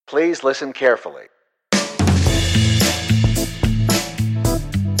Please listen carefully.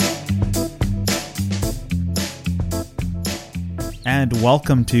 And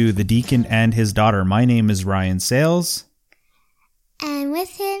welcome to the Deacon and his daughter. My name is Ryan Sales. And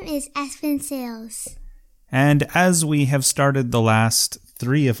with him is Aspen Sales. And as we have started the last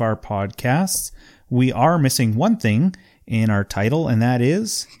 3 of our podcasts, we are missing one thing in our title, and that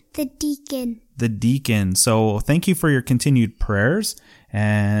is... The Deacon. The Deacon. So thank you for your continued prayers.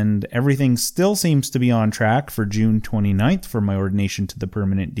 And everything still seems to be on track for June 29th for my ordination to the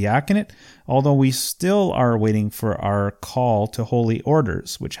permanent diaconate, although we still are waiting for our call to holy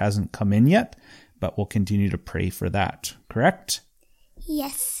orders, which hasn't come in yet, but we'll continue to pray for that. Correct?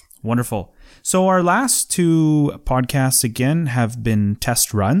 Yes. Wonderful. So our last 2 podcasts, again, have been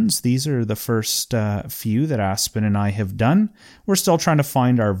test runs. These are the first few that Aspen and I have done. We're still trying to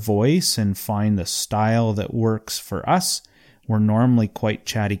find our voice and find the style that works for us. We're normally quite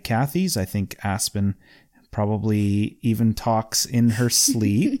chatty Cathys. I think Aspen probably even talks in her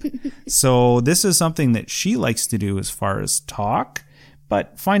sleep. So this is something that she likes to do as far as talk.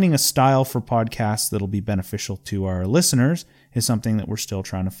 But finding a style for podcasts that'll be beneficial to our listeners is something that we're still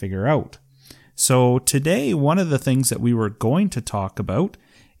trying to figure out. So today, one of the things that we were going to talk about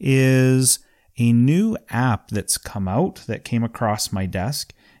is a new app that's come out that came across my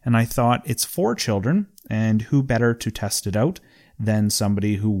desk. And I thought it's for children, and who better to test it out than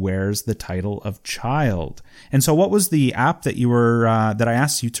somebody who wears the title of child. And so what was the app that that I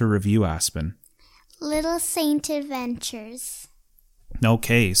asked you to review, Aspen? Little Saint Adventures.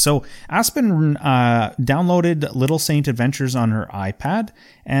 Okay, so Aspen downloaded Little Saint Adventures on her iPad,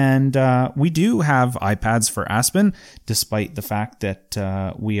 and we do have iPads for Aspen, despite the fact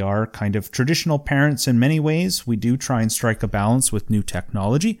that we are kind of traditional parents in many ways. We do try and strike a balance with new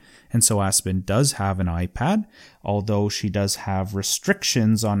technology, and so Aspen does have an iPad, although she does have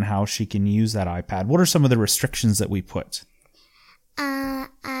restrictions on how she can use that iPad. What are some of the restrictions that we put? I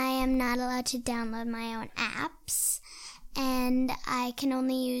am not allowed to download my own apps. And I can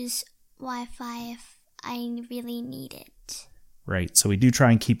only use Wi-Fi if I really need it. Right. So we do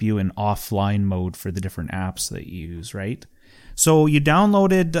try and keep you in offline mode for the different apps that you use, right? So you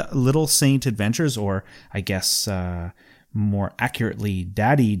downloaded Little Saint Adventures, or I guess more accurately,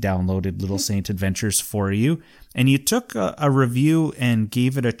 Daddy downloaded Little Saint Adventures for you. And you took a review and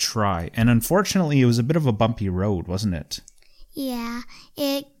gave it a try. And unfortunately, it was a bit of a bumpy road, wasn't it? Yeah,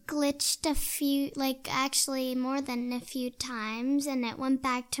 it glitched actually more than a few times, and it went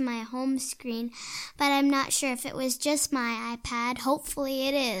back to my home screen, but I'm not sure if it was just my iPad. Hopefully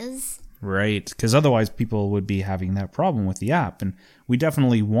it is. Right, because otherwise people would be having that problem with the app, and we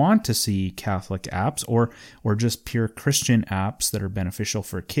definitely want to see Catholic apps or just pure Christian apps that are beneficial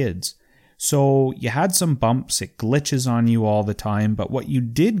for kids. So you had some bumps, it glitches on you all the time, but what you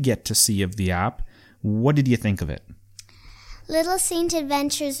did get to see of the app, what did you think of it? Little Saint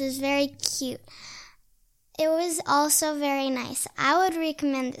Adventures was very cute. It was also very nice. I would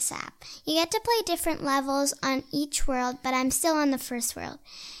recommend this app. You get to play different levels on each world, but I'm still on the first world.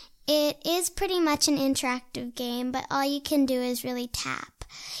 It is pretty much an interactive game, but all you can do is really tap.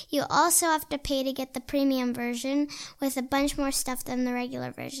 You also have to pay to get the premium version with a bunch more stuff than the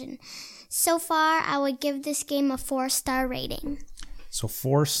regular version. So far, I would give this game a 4-star rating. So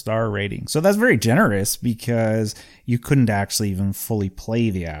 4-star rating. So that's very generous because you couldn't actually even fully play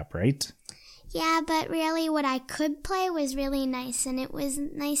the app, right? Yeah, but really what I could play was really nice, and it was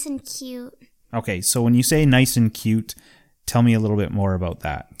nice and cute. Okay, so when you say nice and cute, tell me a little bit more about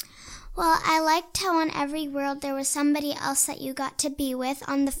that. Well, I liked how on every world there was somebody else that you got to be with.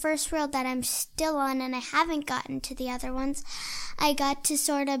 On the first world that I'm still on, and I haven't gotten to the other ones, I got to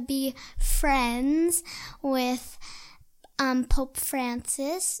sort of be friends with Pope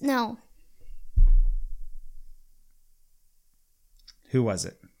Francis. No. Who was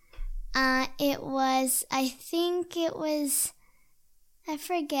it? I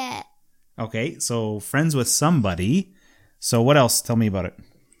forget. Okay, so friends with somebody. So what else? Tell me about it.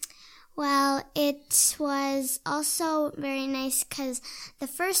 Well, it was also very nice because the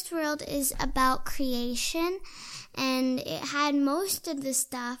first world is about creation, and it had most of the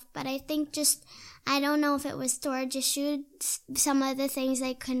stuff, but I think I don't know if it was storage issues, some of the things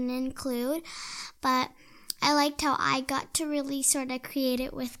they couldn't include, but I liked how I got to really sort of create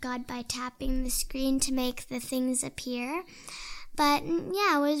it with God by tapping the screen to make the things appear. But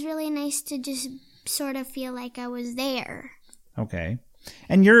yeah, it was really nice to just sort of feel like I was there. Okay.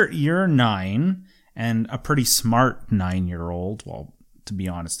 And you're 9 and a pretty smart 9-year-old. Well, to be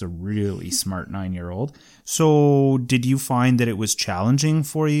honest, a really smart 9-year-old. So did you find that it was challenging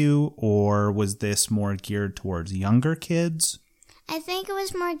for you, or was this more geared towards younger kids? I think it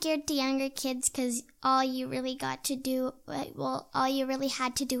was more geared to younger kids because all you really had to do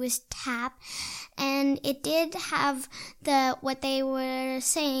was tap. And it did have what they were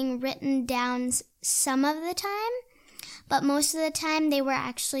saying written down some of the time, but most of the time they were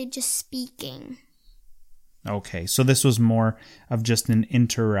actually just speaking. Okay, so this was more of just an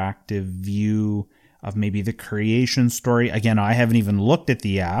interactive view of maybe the creation story. Again, I haven't even looked at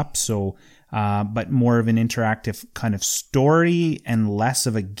the app, so but more of an interactive kind of story and less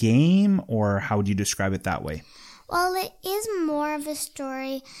of a game, or how would you describe it that way? Well, it is more of a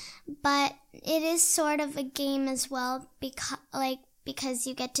story, but it is sort of a game as well because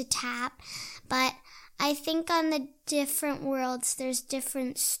you get to tap. But I think on the different worlds, there's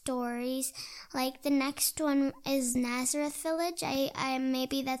different stories. Like the next one is Nazareth Village. I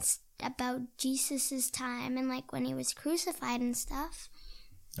maybe that's about Jesus's time and like when he was crucified and stuff.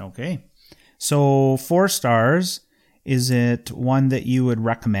 Okay. So 4 stars, is it one that you would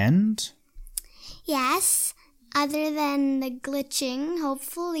recommend? Yes. Other than the glitching,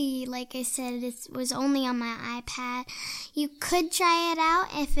 hopefully, like I said, it was only on my iPad. You could try it out.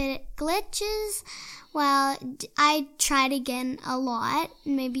 If it glitches, well, I tried again a lot.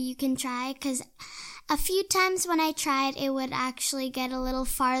 Maybe you can try, because a few times when I tried, it would actually get a little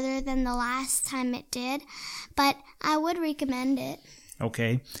farther than the last time it did. But I would recommend it.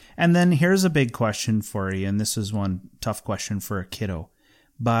 Okay. And then here's a big question for you, and this is one tough question for a kiddo.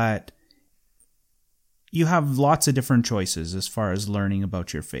 But you have lots of different choices as far as learning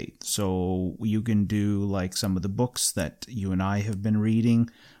about your faith. So you can do like some of the books that you and I have been reading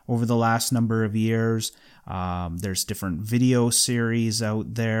over the last number of years. There's different video series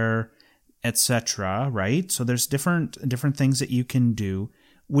out there, etc., right? So there's different things that you can do.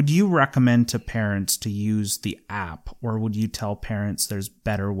 Would you recommend to parents to use the app, or would you tell parents there's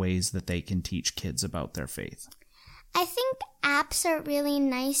better ways that they can teach kids about their faith? I think apps are really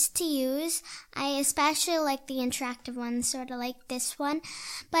nice to use. I especially like the interactive ones, sort of like this one.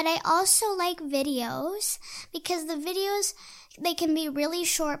 But I also like videos because the videos, they can be really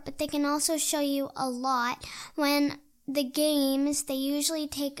short, but they can also show you a lot. When the games, they usually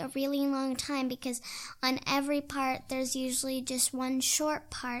take a really long time because on every part there's usually just one short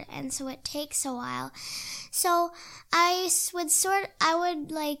part, and so it takes a while. So I would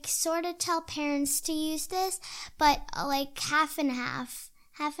sort of tell parents to use this, but like half and half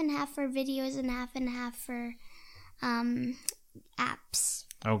for videos and half for apps.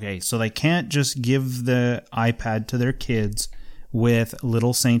 Okay, so they can't just give the iPad to their kids with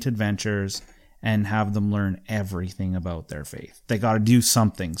Little Saint Adventures and have them learn everything about their faith. They got to do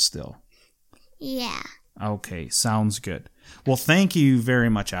something still. Yeah. Okay, sounds good. Well, thank you very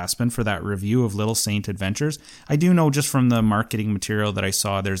much, Aspen, for that review of Little Saint Adventures. I do know just from the marketing material that I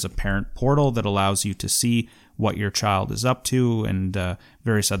saw, there's a parent portal that allows you to see what your child is up to and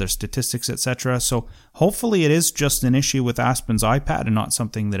various other statistics, etc. So hopefully it is just an issue with Aspen's iPad and not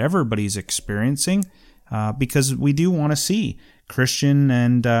something that everybody's experiencing, because we do want to see Christian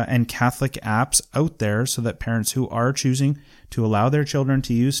and Catholic apps out there so that parents who are choosing to allow their children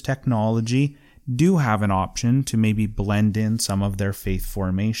to use technology do have an option to maybe blend in some of their faith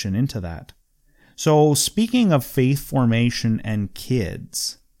formation into that. So speaking of faith formation and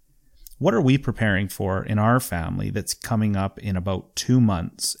kids, what are we preparing for in our family that's coming up in about 2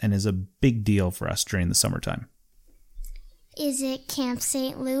 months and is a big deal for us during the summertime? Is it Camp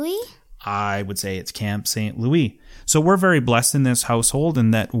St. Louis? I would say it's Camp St. Louis. So we're very blessed in this household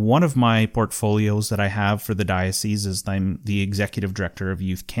in that one of my portfolios that I have for the diocese is I'm the executive director of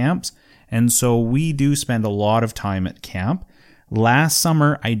youth camps. And so we do spend a lot of time at camp. Last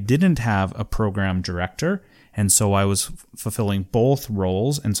summer, I didn't have a program director, and so I was fulfilling both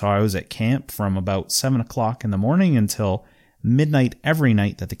roles. And so I was at camp from about 7 o'clock in the morning until midnight every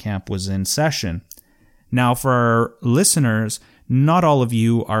night that the camp was in session. Now, for our listeners, not all of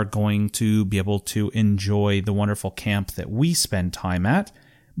you are going to be able to enjoy the wonderful camp that we spend time at,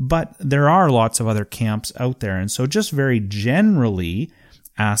 but there are lots of other camps out there. And so just very generally,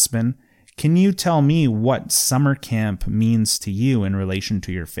 Aspen, can you tell me what summer camp means to you in relation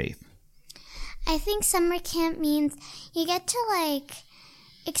to your faith? I think summer camp means you get to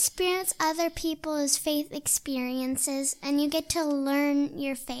experience other people's faith experiences, and you get to learn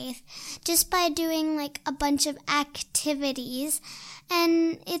your faith just by doing a bunch of activities.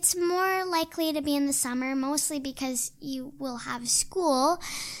 And it's more likely to be in the summer, mostly because you will have school.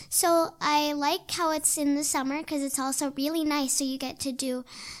 So I like how it's in the summer because it's also really nice. So you get to do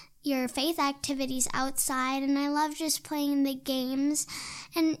your faith activities outside, and I love just playing the games.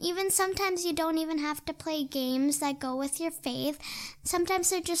 And even sometimes you don't even have to play games that go with your faith. Sometimes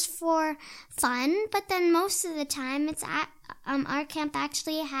they're just for fun, but then most of the time it's our camp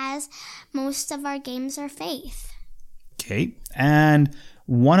actually has most of our games are faith. Okay, and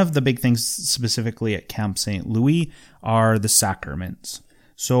one of the big things specifically at Camp St. Louis are the sacraments.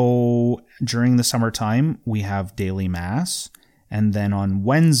 So during the summertime, we have daily mass. And then on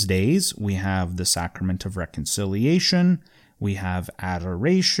Wednesdays, we have the sacrament of reconciliation, we have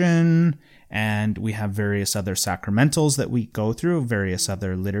adoration, and we have various other sacramentals that we go through, various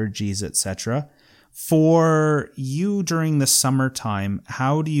other liturgies, etc. For you during the summertime,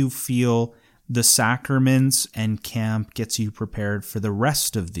 how do you feel the sacraments and camp gets you prepared for the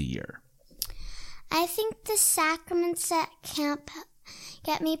rest of the year? I think the sacraments at camp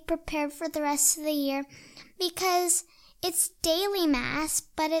get me prepared for the rest of the year because it's daily mass,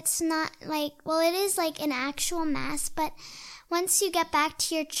 but it's not like, well, it is like an actual mass, but once you get back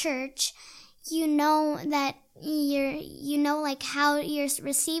to your church, you know that you know like how you're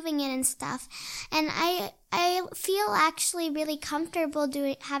receiving it and stuff. And I feel actually really comfortable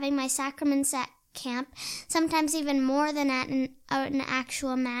having my sacraments at camp, sometimes even more than at an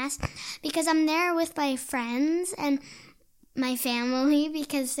actual mass, because I'm there with my friends and my family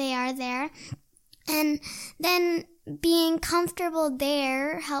because they are there. And then being comfortable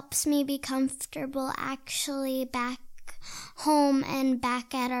there helps me be comfortable actually back home and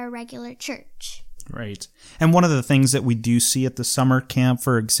back at our regular church. Right. And one of the things that we do see at the summer camp,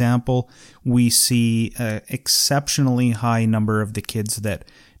 for example, we see an exceptionally high number of the kids that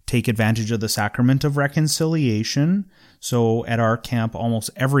take advantage of the sacrament of reconciliation. So at our camp, almost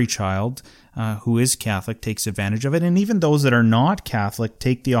every child who is Catholic takes advantage of it. And even those that are not Catholic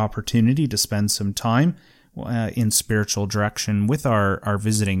take the opportunity to spend some time in spiritual direction with our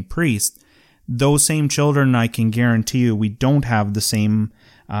visiting priest. Those same children, I can guarantee you, we don't have the same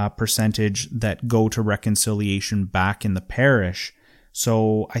percentage that go to reconciliation back in the parish.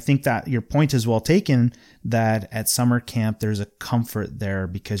 So I think that your point is well taken, that at summer camp there's a comfort there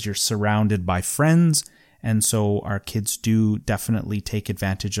because you're surrounded by friends. And so our kids do definitely take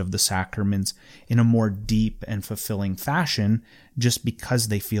advantage of the sacraments in a more deep and fulfilling fashion just because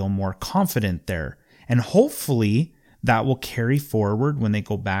they feel more confident there. And hopefully that will carry forward when they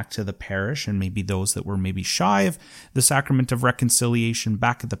go back to the parish, and maybe those that were maybe shy of the sacrament of reconciliation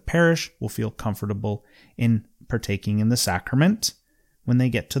back at the parish will feel comfortable in partaking in the sacrament when they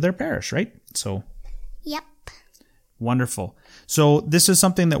get to their parish, right? So, yep. Wonderful. So this is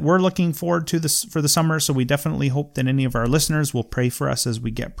something that we're looking forward to for the summer, so we definitely hope that any of our listeners will pray for us as we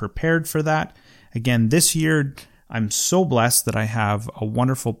get prepared for that. Again, this year, I'm so blessed that I have a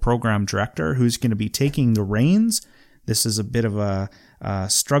wonderful program director who's going to be taking the reins. This is a bit of a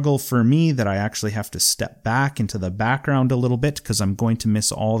struggle for me that I actually have to step back into the background a little bit because I'm going to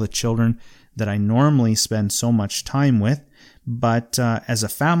miss all the children that I normally spend so much time with. But as a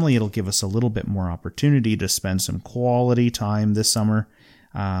family, it'll give us a little bit more opportunity to spend some quality time this summer.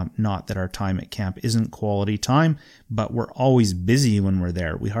 Not that our time at camp isn't quality time, but we're always busy when we're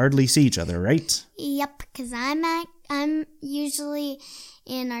there. We hardly see each other, right? Yep, because I'm usually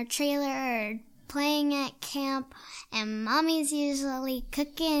in our trailer or playing at camp, and Mommy's usually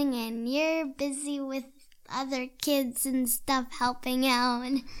cooking, and you're busy with other kids and stuff helping out.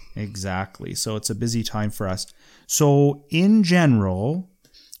 Exactly. So it's a busy time for us. So in general,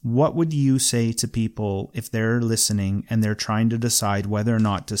 what would you say to people if they're listening and they're trying to decide whether or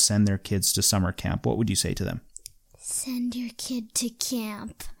not to send their kids to summer camp? What would you say to them? Send your kid to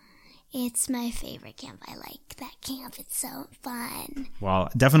camp. It's my favorite camp. I like that camp. It's so fun. Well,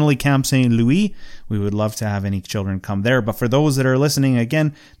 definitely Camp St. Louis. We would love to have any children come there. But for those that are listening,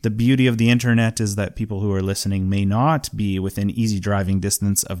 again, the beauty of the internet is that people who are listening may not be within easy driving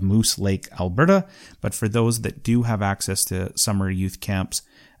distance of Moose Lake, Alberta. But for those that do have access to summer youth camps,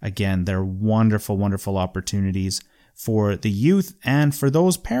 again, they're wonderful, wonderful opportunities for the youth and for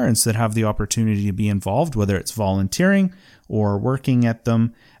those parents that have the opportunity to be involved, whether it's volunteering or working at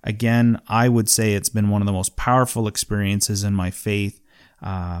them. Again, I would say it's been one of the most powerful experiences in my faith.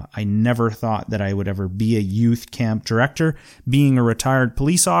 I never thought that I would ever be a youth camp director. Being a retired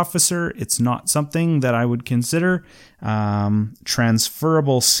police officer, it's not something that I would consider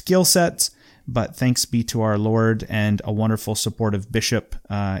transferable skill sets. But thanks be to our Lord and a wonderful supportive bishop.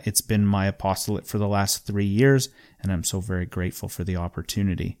 It's been my apostolate for the last 3 years, and I'm so very grateful for the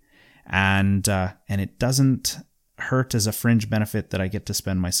opportunity. And it doesn't hurt as a fringe benefit that I get to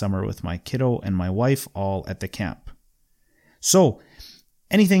spend my summer with my kiddo and my wife all at the camp. So,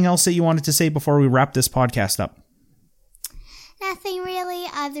 anything else that you wanted to say before we wrap this podcast up? Nothing really.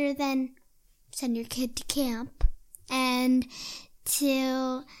 other than send your kid to camp and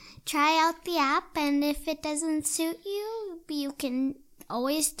to try out the app, and if it doesn't suit you, you can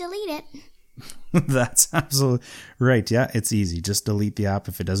always delete it. That's absolutely right. Yeah, it's easy. Just delete the app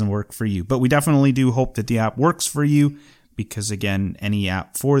if it doesn't work for you. But we definitely do hope that the app works for you because, again, any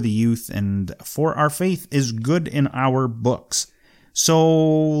app for the youth and for our faith is good in our books. So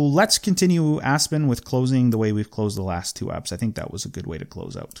let's continue, Aspen, with closing the way we've closed the last two apps. I think that was a good way to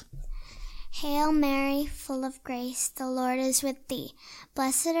close out. Hail Mary, full of grace, the Lord is with thee.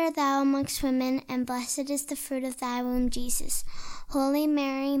 Blessed art thou amongst women, and blessed is the fruit of thy womb, Jesus. Holy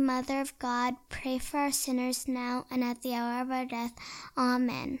Mary, Mother of God, pray for our sinners now and at the hour of our death.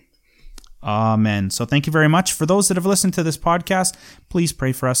 Amen. Amen. So thank you very much. For those that have listened to this podcast, please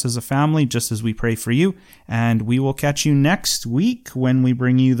pray for us as a family, just as we pray for you. And we will catch you next week when we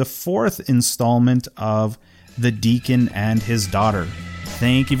bring you the 4th installment of The Deacon and His Daughter.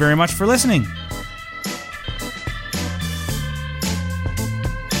 Thank you very much for listening.